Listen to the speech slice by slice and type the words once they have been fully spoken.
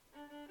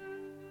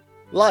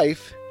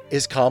Life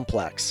is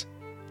complex.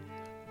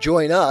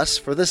 Join us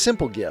for the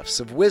simple gifts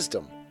of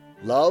wisdom,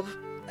 love,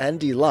 and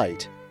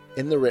delight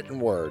in the written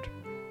word.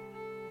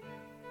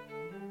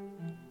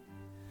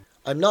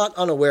 I'm not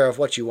unaware of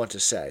what you want to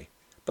say,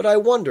 but I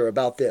wonder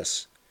about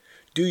this.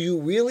 Do you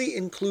really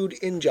include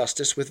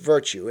injustice with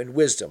virtue and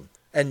wisdom,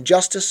 and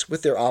justice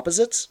with their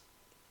opposites?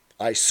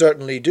 I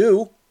certainly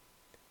do.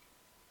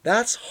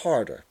 That's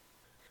harder.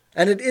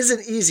 And it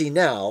isn't easy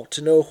now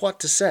to know what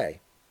to say.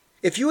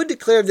 If you had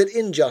declared that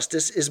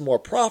injustice is more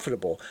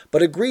profitable,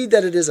 but agreed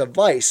that it is a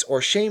vice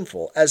or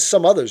shameful, as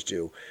some others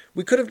do,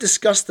 we could have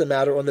discussed the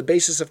matter on the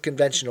basis of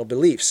conventional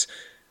beliefs.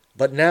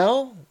 But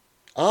now,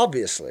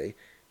 obviously,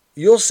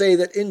 you'll say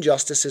that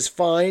injustice is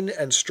fine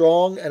and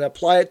strong and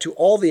apply it to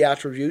all the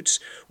attributes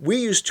we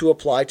used to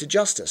apply to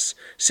justice,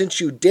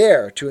 since you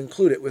dare to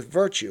include it with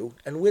virtue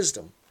and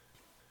wisdom.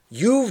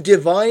 You've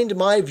divined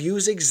my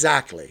views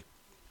exactly.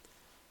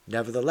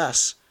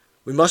 Nevertheless,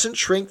 we mustn't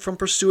shrink from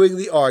pursuing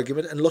the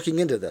argument and looking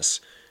into this,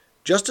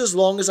 just as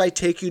long as I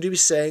take you to be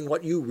saying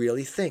what you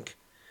really think.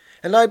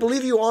 And I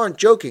believe you aren't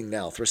joking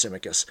now,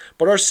 Thrasymachus,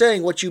 but are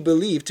saying what you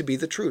believe to be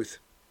the truth.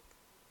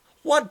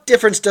 What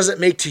difference does it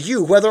make to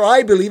you whether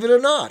I believe it or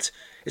not?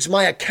 It's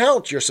my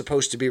account you're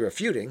supposed to be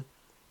refuting.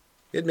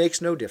 It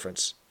makes no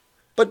difference.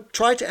 But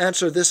try to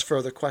answer this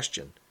further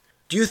question.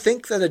 Do you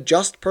think that a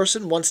just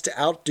person wants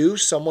to outdo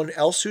someone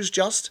else who's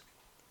just?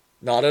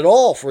 Not at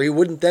all, for he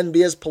wouldn't then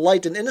be as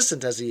polite and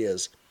innocent as he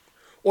is.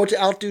 Or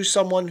to outdo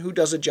someone who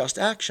does a just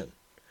action.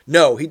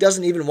 No, he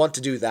doesn't even want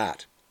to do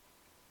that.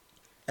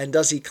 And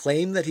does he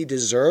claim that he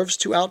deserves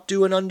to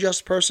outdo an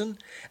unjust person,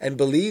 and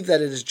believe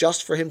that it is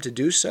just for him to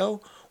do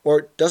so,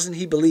 or doesn't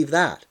he believe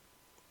that?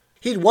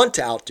 He'd want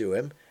to outdo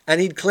him, and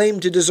he'd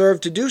claim to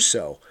deserve to do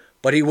so,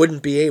 but he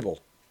wouldn't be able.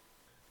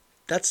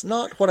 That's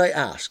not what I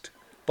asked,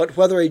 but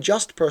whether a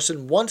just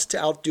person wants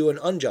to outdo an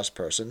unjust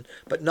person,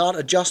 but not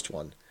a just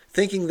one,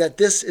 thinking that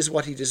this is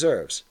what he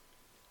deserves.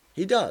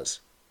 He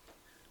does.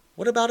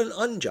 What about an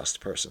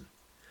unjust person?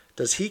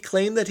 Does he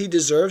claim that he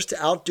deserves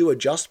to outdo a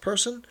just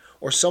person,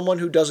 or someone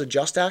who does a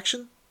just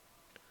action?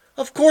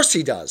 Of course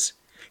he does.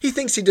 He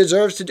thinks he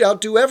deserves to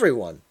outdo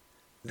everyone.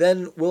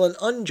 Then will an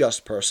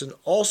unjust person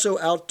also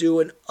outdo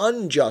an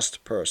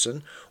unjust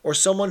person, or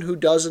someone who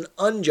does an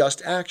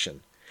unjust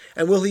action?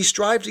 And will he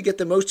strive to get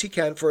the most he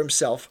can for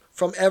himself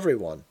from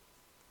everyone?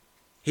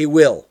 He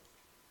will.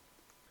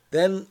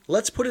 Then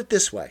let's put it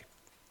this way.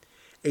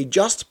 A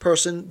just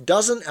person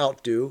doesn't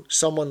outdo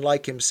someone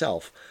like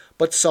himself,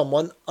 but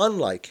someone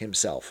unlike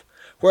himself,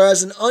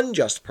 whereas an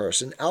unjust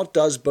person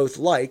outdoes both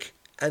like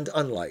and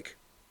unlike.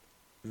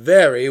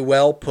 Very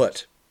well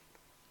put.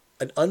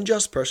 An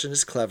unjust person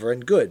is clever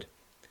and good,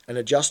 and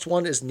a just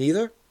one is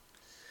neither?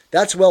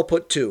 That's well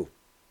put too.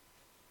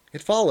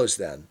 It follows,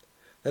 then,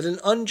 that an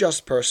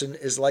unjust person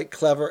is like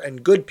clever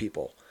and good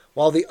people,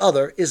 while the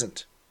other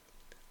isn't.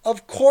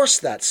 Of course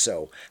that's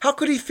so. How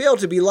could he fail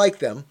to be like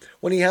them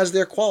when he has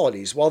their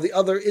qualities, while the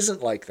other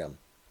isn't like them?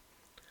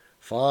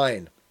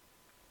 Fine.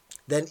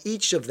 Then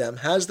each of them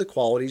has the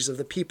qualities of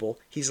the people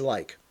he's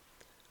like.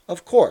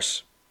 Of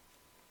course.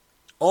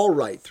 All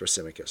right,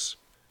 Thrasymachus.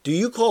 Do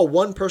you call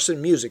one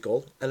person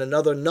musical and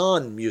another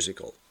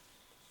non-musical?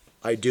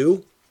 I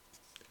do.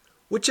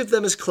 Which of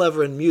them is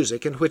clever in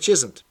music and which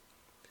isn't?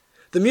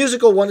 The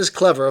musical one is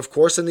clever, of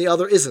course, and the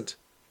other isn't.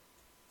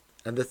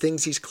 And the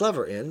things he's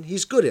clever in,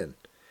 he's good in.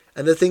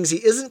 And the things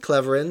he isn't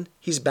clever in,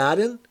 he's bad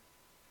in?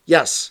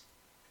 Yes.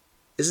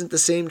 Isn't the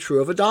same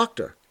true of a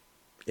doctor?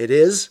 It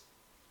is.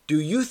 Do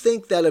you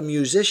think that a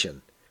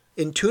musician,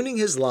 in tuning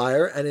his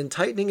lyre and in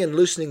tightening and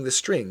loosening the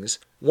strings,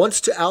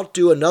 wants to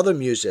outdo another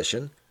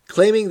musician,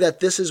 claiming that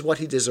this is what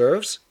he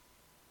deserves?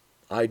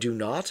 I do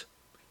not.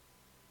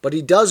 But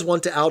he does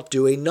want to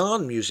outdo a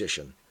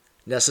non-musician,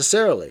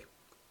 necessarily.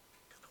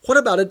 What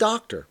about a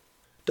doctor?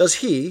 Does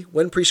he,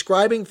 when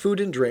prescribing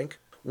food and drink,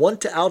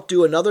 want to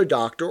outdo another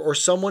doctor or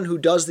someone who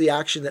does the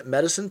action that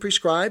medicine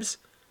prescribes?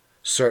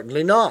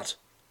 Certainly not.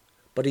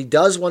 But he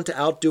does want to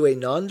outdo a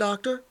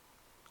non-doctor?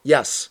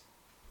 Yes.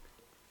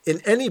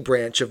 In any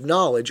branch of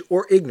knowledge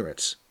or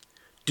ignorance,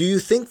 do you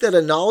think that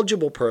a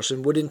knowledgeable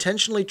person would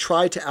intentionally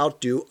try to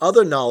outdo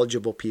other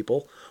knowledgeable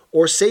people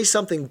or say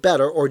something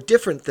better or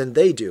different than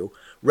they do,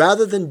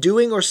 rather than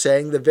doing or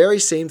saying the very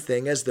same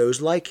thing as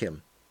those like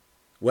him?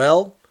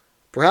 Well,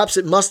 perhaps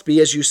it must be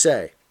as you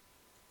say.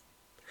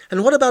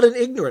 And what about an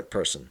ignorant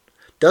person?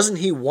 Doesn't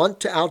he want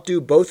to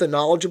outdo both a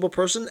knowledgeable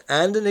person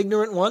and an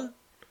ignorant one?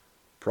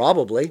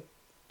 Probably.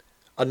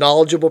 A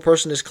knowledgeable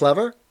person is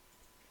clever?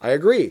 I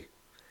agree.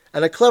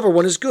 And a clever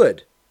one is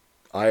good?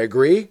 I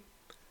agree.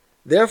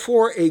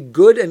 Therefore, a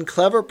good and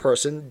clever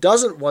person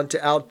doesn't want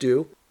to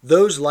outdo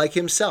those like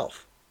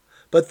himself,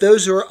 but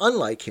those who are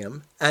unlike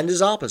him and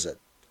his opposite.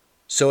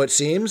 So it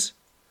seems.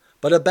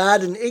 But a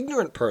bad and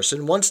ignorant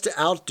person wants to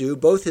outdo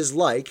both his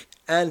like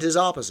and his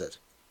opposite.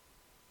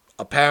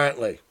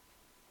 Apparently.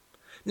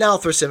 Now,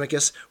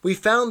 Thrasymachus, we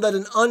found that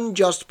an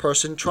unjust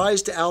person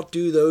tries to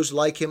outdo those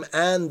like him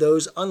and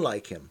those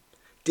unlike him.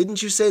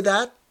 Didn't you say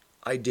that?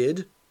 I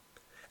did.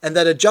 And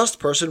that a just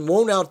person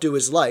won't outdo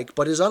his like,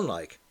 but his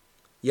unlike.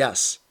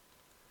 Yes.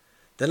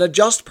 Then a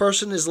just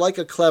person is like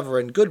a clever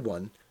and good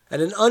one,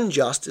 and an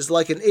unjust is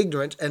like an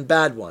ignorant and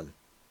bad one.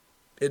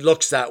 It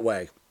looks that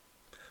way.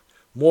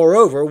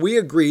 Moreover, we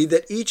agreed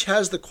that each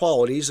has the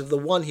qualities of the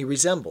one he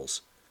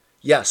resembles.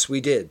 Yes, we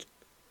did.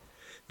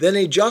 Then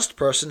a just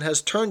person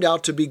has turned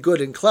out to be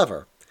good and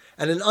clever,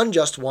 and an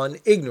unjust one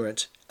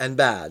ignorant and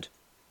bad.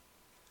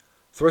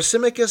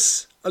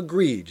 Thrasymachus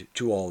agreed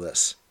to all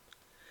this.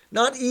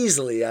 Not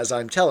easily, as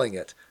I'm telling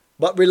it,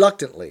 but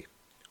reluctantly,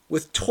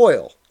 with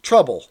toil,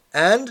 trouble,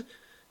 and,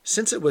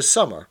 since it was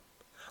summer,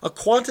 a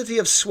quantity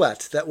of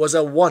sweat that was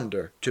a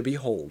wonder to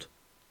behold.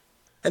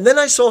 And then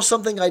I saw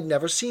something I'd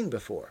never seen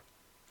before.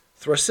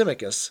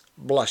 Thrasymachus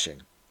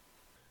blushing.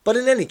 But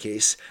in any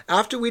case,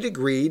 after we'd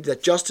agreed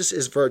that justice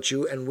is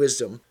virtue and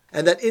wisdom,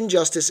 and that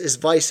injustice is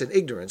vice and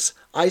ignorance,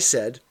 I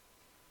said,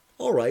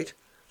 all right,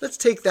 let's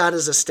take that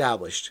as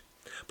established.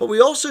 But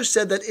we also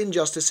said that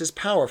injustice is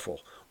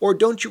powerful, or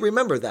don't you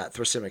remember that,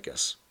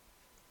 Thrasymachus?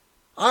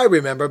 I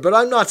remember, but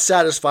I'm not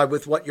satisfied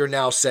with what you're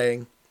now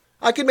saying.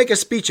 I could make a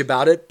speech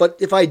about it, but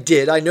if I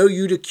did, I know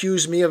you'd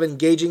accuse me of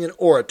engaging in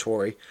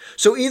oratory.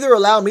 So either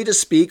allow me to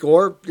speak,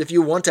 or if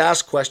you want to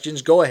ask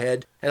questions, go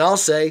ahead, and I'll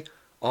say,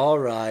 all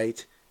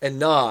right, and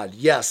nod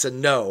yes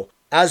and no,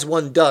 as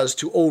one does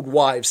to old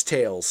wives'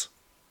 tales.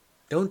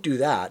 Don't do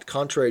that,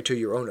 contrary to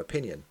your own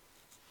opinion.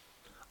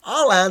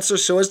 I'll answer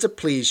so as to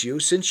please you,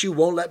 since you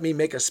won't let me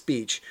make a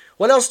speech.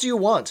 What else do you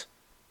want?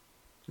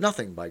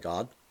 Nothing, by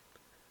God.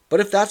 But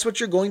if that's what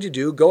you're going to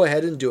do, go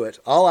ahead and do it.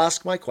 I'll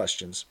ask my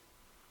questions.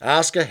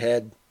 Ask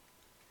ahead.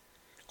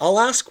 I'll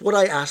ask what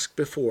I asked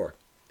before,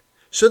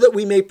 so that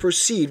we may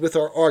proceed with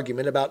our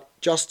argument about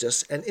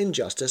justice and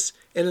injustice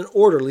in an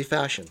orderly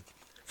fashion.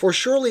 For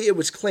surely it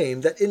was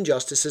claimed that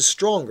injustice is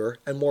stronger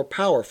and more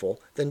powerful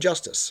than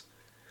justice.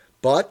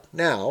 But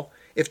now,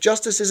 if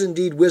justice is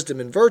indeed wisdom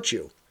and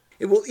virtue,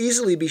 it will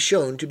easily be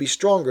shown to be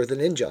stronger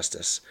than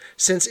injustice,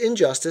 since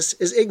injustice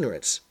is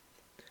ignorance.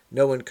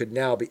 No one could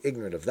now be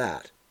ignorant of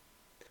that.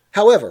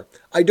 However,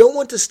 I don't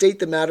want to state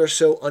the matter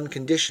so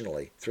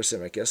unconditionally,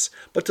 Thrasymachus,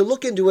 but to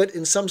look into it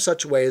in some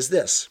such way as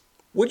this.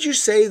 Would you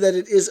say that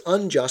it is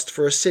unjust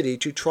for a city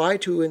to try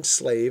to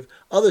enslave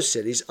other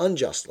cities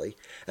unjustly,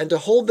 and to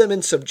hold them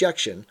in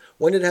subjection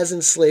when it has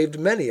enslaved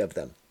many of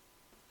them?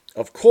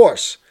 Of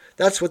course,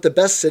 that's what the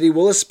best city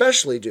will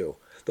especially do,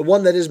 the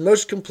one that is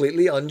most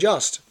completely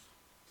unjust.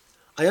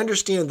 I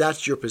understand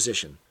that's your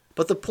position,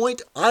 but the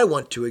point I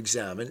want to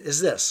examine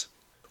is this.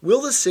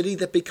 Will the city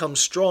that becomes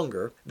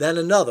stronger than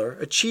another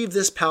achieve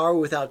this power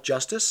without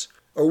justice,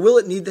 or will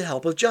it need the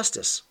help of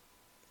justice?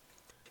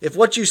 If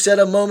what you said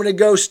a moment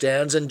ago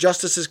stands, and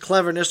justice is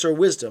cleverness or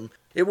wisdom,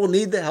 it will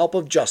need the help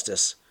of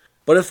justice.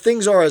 But if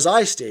things are as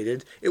I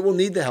stated, it will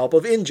need the help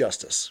of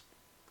injustice.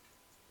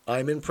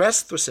 I'm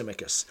impressed,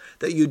 Thrasymachus,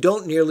 that you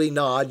don't merely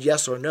nod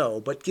yes or no,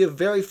 but give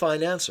very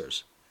fine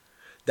answers.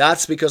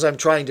 That's because I'm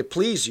trying to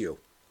please you.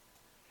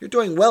 You're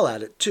doing well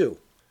at it, too.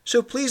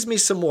 So please me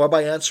some more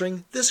by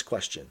answering this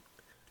question.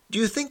 Do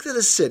you think that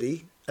a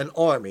city, an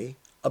army,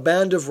 a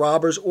band of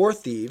robbers or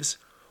thieves,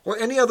 or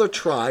any other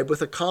tribe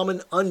with a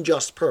common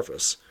unjust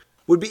purpose,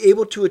 would be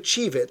able to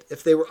achieve it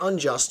if they were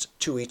unjust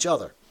to each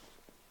other?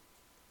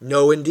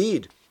 No,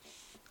 indeed.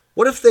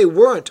 What if they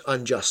weren't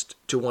unjust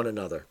to one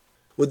another?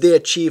 Would they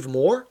achieve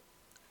more?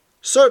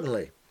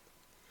 Certainly.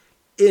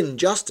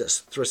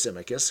 Injustice,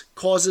 Thrasymachus,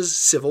 causes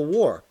civil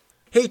war,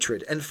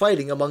 hatred, and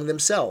fighting among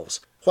themselves,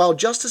 while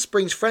justice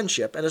brings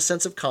friendship and a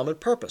sense of common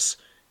purpose.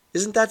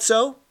 Isn't that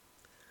so?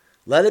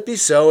 Let it be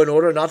so in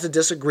order not to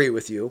disagree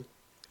with you.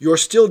 You're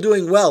still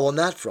doing well on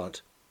that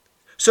front.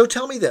 So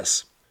tell me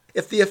this.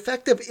 If the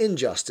effect of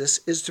injustice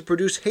is to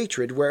produce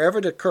hatred wherever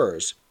it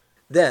occurs,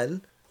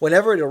 then,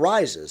 whenever it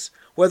arises,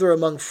 whether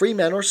among free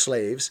men or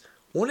slaves,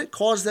 won't it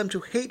cause them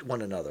to hate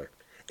one another,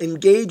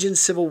 engage in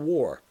civil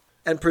war,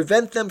 and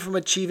prevent them from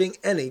achieving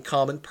any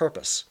common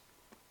purpose?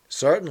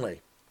 Certainly.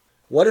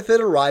 What if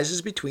it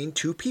arises between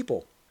two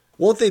people?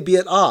 Won't they be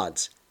at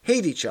odds,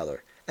 hate each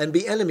other, and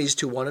be enemies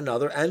to one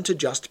another and to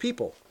just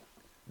people?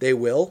 They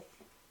will.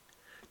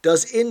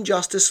 Does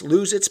injustice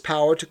lose its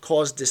power to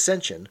cause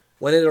dissension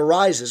when it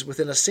arises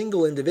within a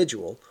single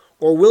individual,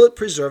 or will it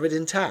preserve it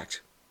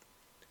intact?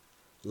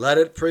 Let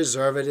it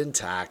preserve it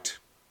intact.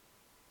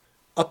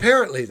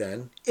 Apparently,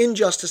 then,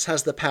 injustice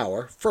has the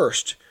power,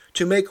 first,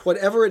 to make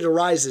whatever it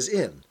arises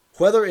in,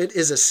 whether it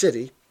is a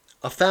city,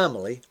 a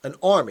family, an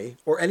army,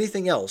 or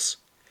anything else,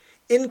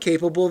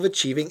 incapable of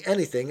achieving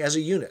anything as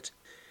a unit,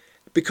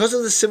 because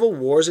of the civil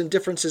wars and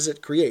differences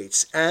it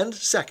creates, and,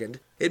 second,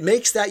 it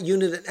makes that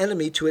unit an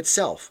enemy to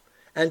itself,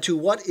 and to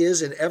what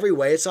is in every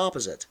way its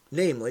opposite,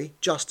 namely,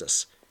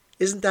 justice.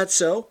 Isn't that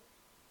so?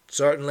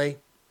 Certainly.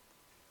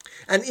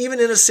 And even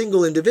in a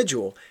single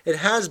individual, it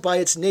has by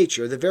its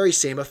nature the very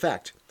same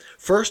effect.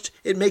 First,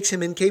 it makes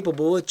him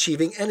incapable of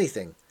achieving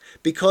anything,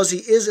 because he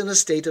is in a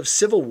state of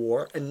civil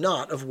war and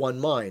not of one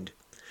mind.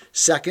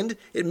 Second,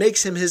 it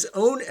makes him his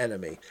own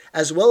enemy,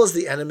 as well as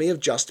the enemy of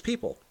just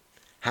people.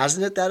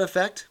 Hasn't it that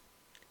effect?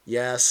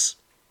 Yes.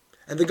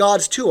 And the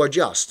gods, too, are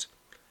just.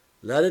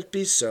 Let it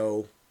be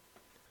so.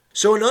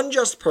 So an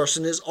unjust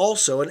person is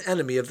also an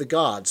enemy of the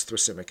gods,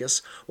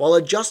 Thrasymachus, while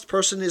a just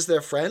person is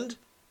their friend?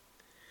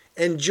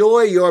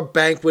 Enjoy your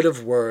banquet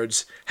of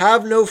words.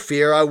 Have no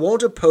fear, I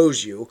won't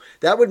oppose you.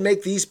 That would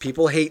make these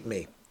people hate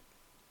me.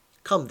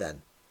 Come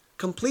then,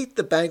 complete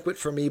the banquet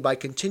for me by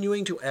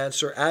continuing to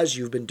answer as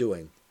you've been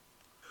doing.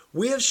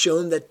 We have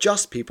shown that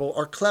just people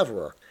are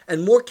cleverer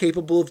and more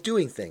capable of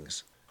doing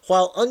things,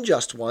 while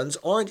unjust ones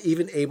aren't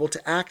even able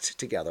to act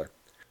together.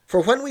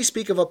 For when we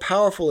speak of a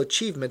powerful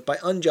achievement by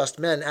unjust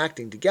men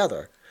acting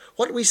together,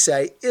 what we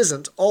say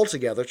isn't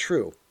altogether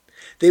true.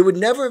 They would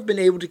never have been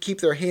able to keep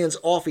their hands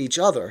off each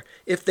other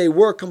if they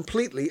were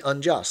completely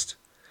unjust.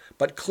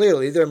 But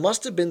clearly there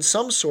must have been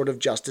some sort of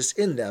justice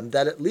in them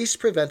that at least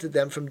prevented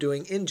them from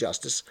doing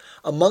injustice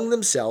among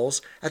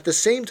themselves at the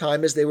same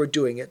time as they were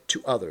doing it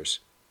to others.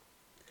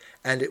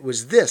 And it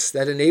was this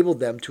that enabled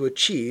them to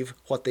achieve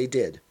what they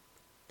did.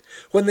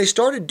 When they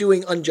started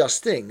doing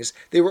unjust things,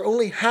 they were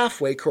only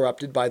halfway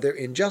corrupted by their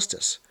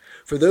injustice.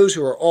 For those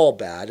who are all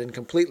bad and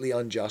completely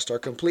unjust are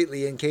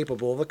completely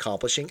incapable of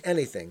accomplishing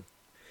anything.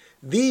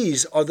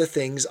 These are the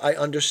things I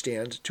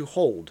understand to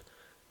hold,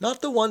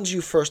 not the ones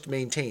you first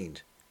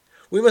maintained.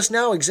 We must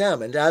now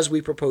examine, as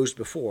we proposed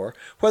before,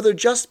 whether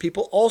just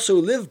people also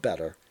live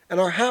better and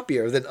are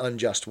happier than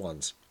unjust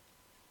ones.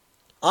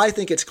 I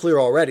think it's clear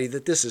already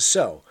that this is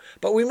so,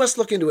 but we must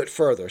look into it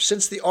further,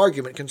 since the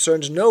argument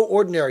concerns no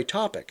ordinary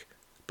topic,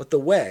 but the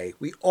way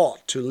we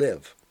ought to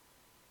live.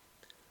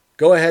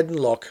 Go ahead and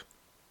look.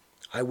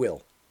 I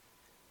will.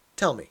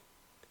 Tell me,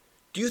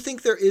 do you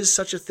think there is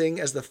such a thing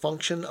as the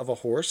function of a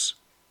horse?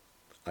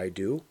 I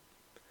do.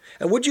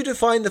 And would you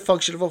define the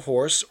function of a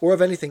horse, or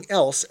of anything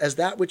else, as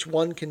that which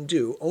one can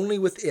do only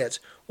with it,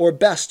 or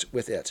best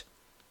with it?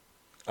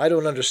 I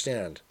don't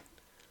understand.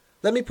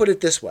 Let me put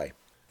it this way.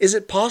 Is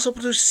it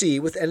possible to see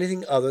with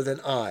anything other than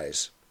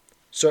eyes?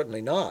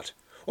 Certainly not.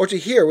 Or to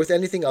hear with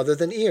anything other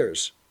than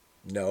ears?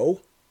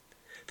 No.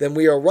 Then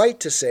we are right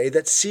to say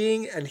that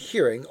seeing and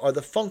hearing are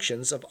the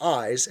functions of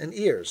eyes and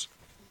ears.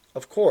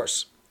 Of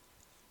course.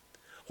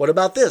 What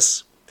about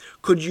this?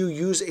 Could you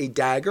use a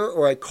dagger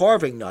or a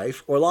carving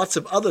knife or lots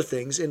of other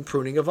things in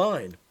pruning a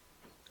vine?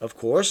 Of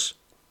course.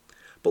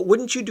 But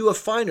wouldn't you do a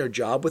finer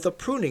job with a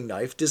pruning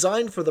knife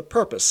designed for the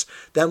purpose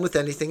than with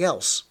anything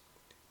else?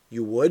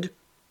 You would.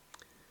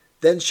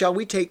 Then shall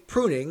we take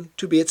pruning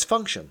to be its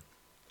function?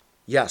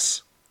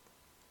 Yes.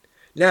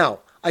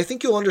 Now, I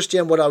think you'll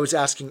understand what I was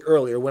asking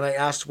earlier when I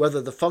asked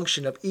whether the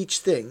function of each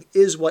thing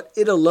is what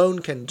it alone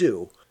can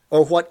do,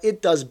 or what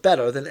it does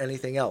better than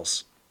anything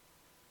else.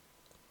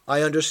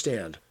 I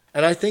understand,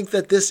 and I think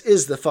that this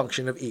is the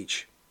function of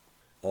each.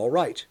 All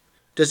right.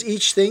 Does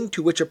each thing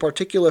to which a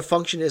particular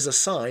function is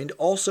assigned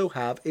also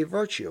have a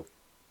virtue?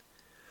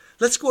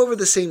 Let's go over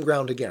the same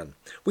ground again.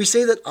 We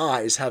say that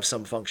eyes have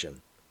some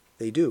function.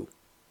 They do.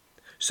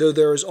 So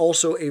there is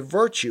also a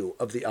virtue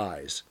of the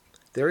eyes.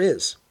 There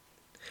is.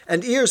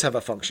 And ears have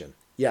a function.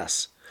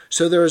 Yes.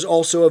 So there is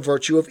also a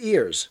virtue of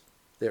ears.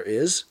 There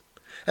is.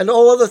 And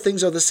all other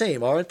things are the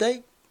same, aren't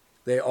they?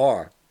 They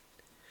are.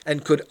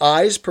 And could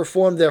eyes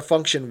perform their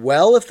function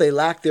well if they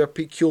lacked their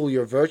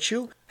peculiar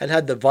virtue and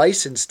had the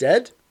vice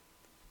instead?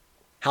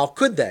 How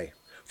could they?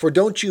 For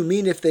don't you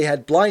mean if they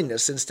had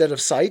blindness instead of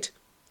sight?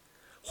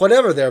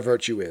 Whatever their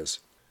virtue is.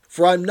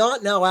 For I'm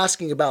not now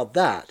asking about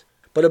that,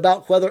 but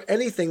about whether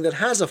anything that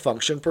has a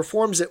function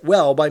performs it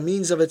well by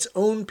means of its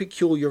own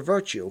peculiar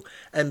virtue,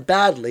 and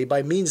badly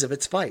by means of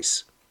its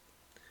vice.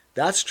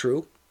 That's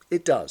true,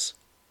 it does.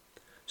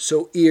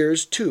 So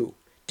ears, too,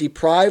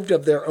 deprived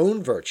of their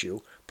own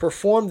virtue,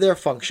 perform their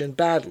function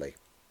badly.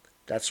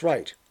 That's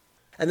right.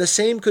 And the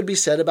same could be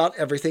said about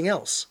everything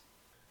else.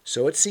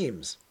 So it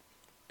seems.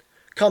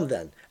 Come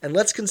then, and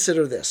let's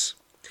consider this.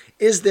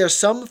 Is there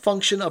some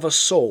function of a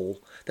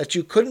soul that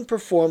you couldn't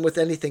perform with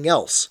anything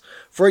else?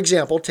 For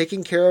example,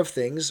 taking care of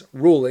things,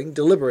 ruling,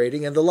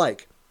 deliberating, and the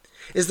like.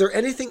 Is there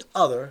anything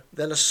other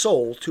than a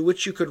soul to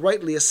which you could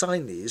rightly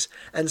assign these,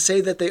 and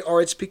say that they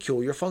are its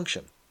peculiar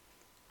function?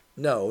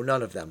 No,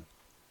 none of them.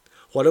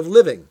 What of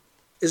living?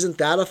 Isn't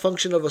that a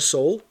function of a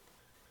soul?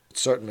 It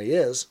certainly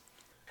is.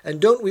 And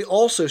don't we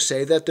also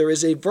say that there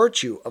is a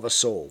virtue of a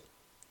soul?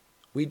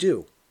 We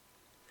do.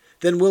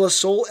 Then will a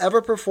soul ever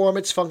perform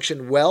its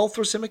function well,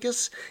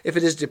 Thrasymachus, if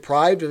it is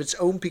deprived of its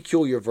own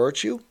peculiar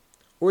virtue?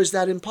 Or is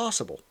that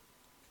impossible?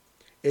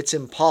 It's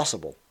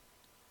impossible.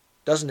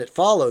 Doesn't it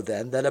follow,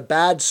 then, that a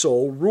bad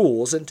soul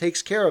rules and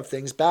takes care of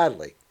things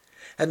badly,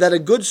 and that a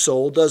good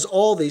soul does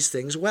all these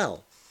things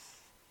well?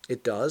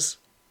 It does.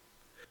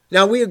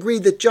 Now we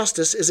agreed that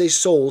justice is a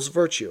soul's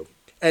virtue,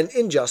 and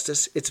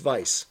injustice its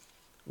vice.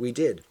 We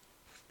did.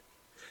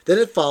 Then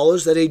it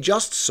follows that a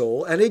just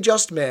soul and a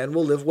just man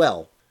will live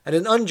well, and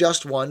an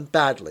unjust one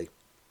badly.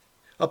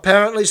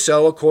 Apparently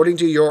so, according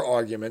to your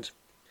argument.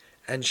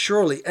 And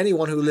surely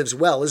anyone who lives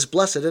well is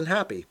blessed and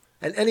happy,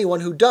 and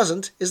anyone who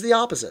doesn't is the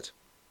opposite.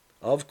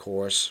 Of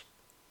course.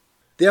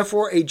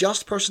 Therefore a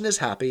just person is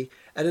happy,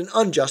 and an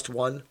unjust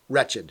one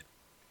wretched.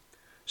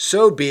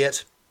 So be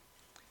it.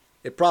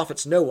 It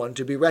profits no one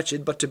to be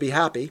wretched, but to be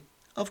happy.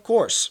 Of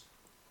course.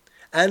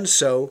 And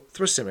so,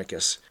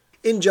 Thrasymachus,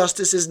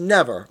 Injustice is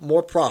never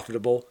more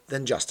profitable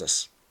than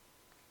justice.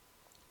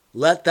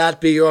 Let that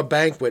be your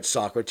banquet,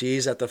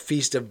 Socrates, at the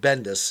feast of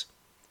Bendis,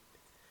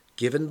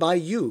 given by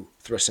you,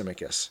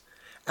 Thrasymachus,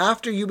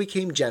 after you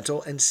became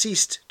gentle and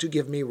ceased to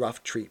give me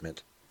rough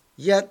treatment.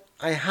 Yet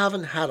I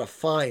haven't had a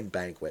fine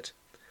banquet.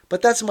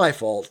 But that's my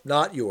fault,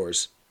 not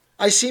yours.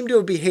 I seem to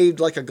have behaved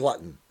like a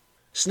glutton,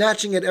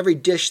 snatching at every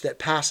dish that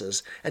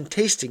passes and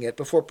tasting it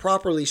before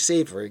properly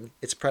savoring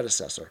its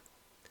predecessor.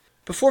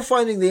 Before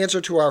finding the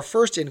answer to our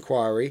first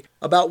inquiry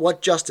about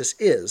what justice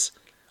is,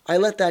 I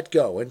let that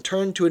go and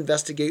turned to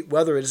investigate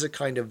whether it is a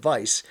kind of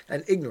vice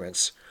and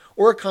ignorance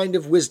or a kind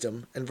of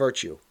wisdom and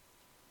virtue.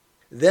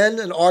 Then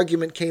an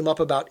argument came up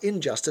about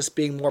injustice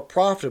being more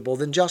profitable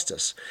than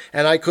justice,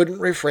 and I couldn't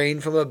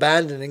refrain from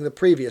abandoning the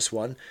previous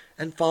one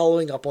and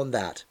following up on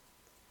that.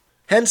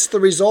 Hence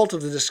the result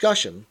of the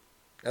discussion,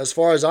 as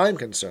far as I'm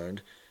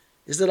concerned,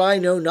 is that I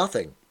know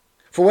nothing.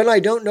 For when I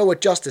don't know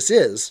what justice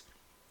is,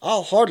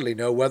 I'll hardly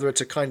know whether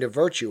it's a kind of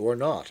virtue or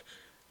not,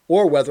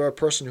 or whether a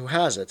person who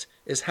has it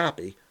is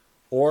happy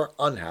or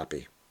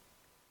unhappy.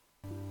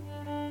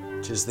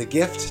 'Tis the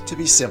gift to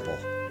be simple.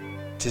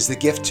 'Tis the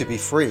gift to be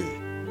free.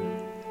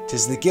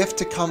 'Tis the gift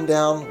to come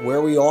down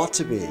where we ought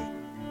to be.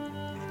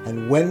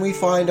 And when we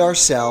find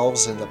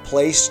ourselves in the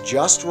place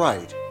just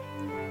right,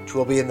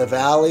 'twill be in the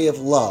valley of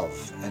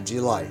love and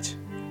delight.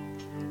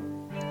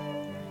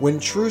 When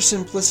true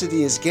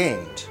simplicity is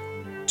gained,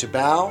 to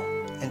bow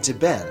and to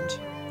bend,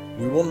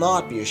 we will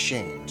not be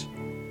ashamed.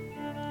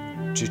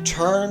 To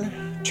turn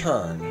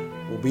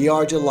will be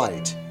our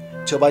delight,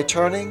 till by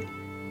turning,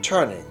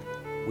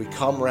 we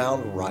come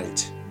round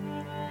right.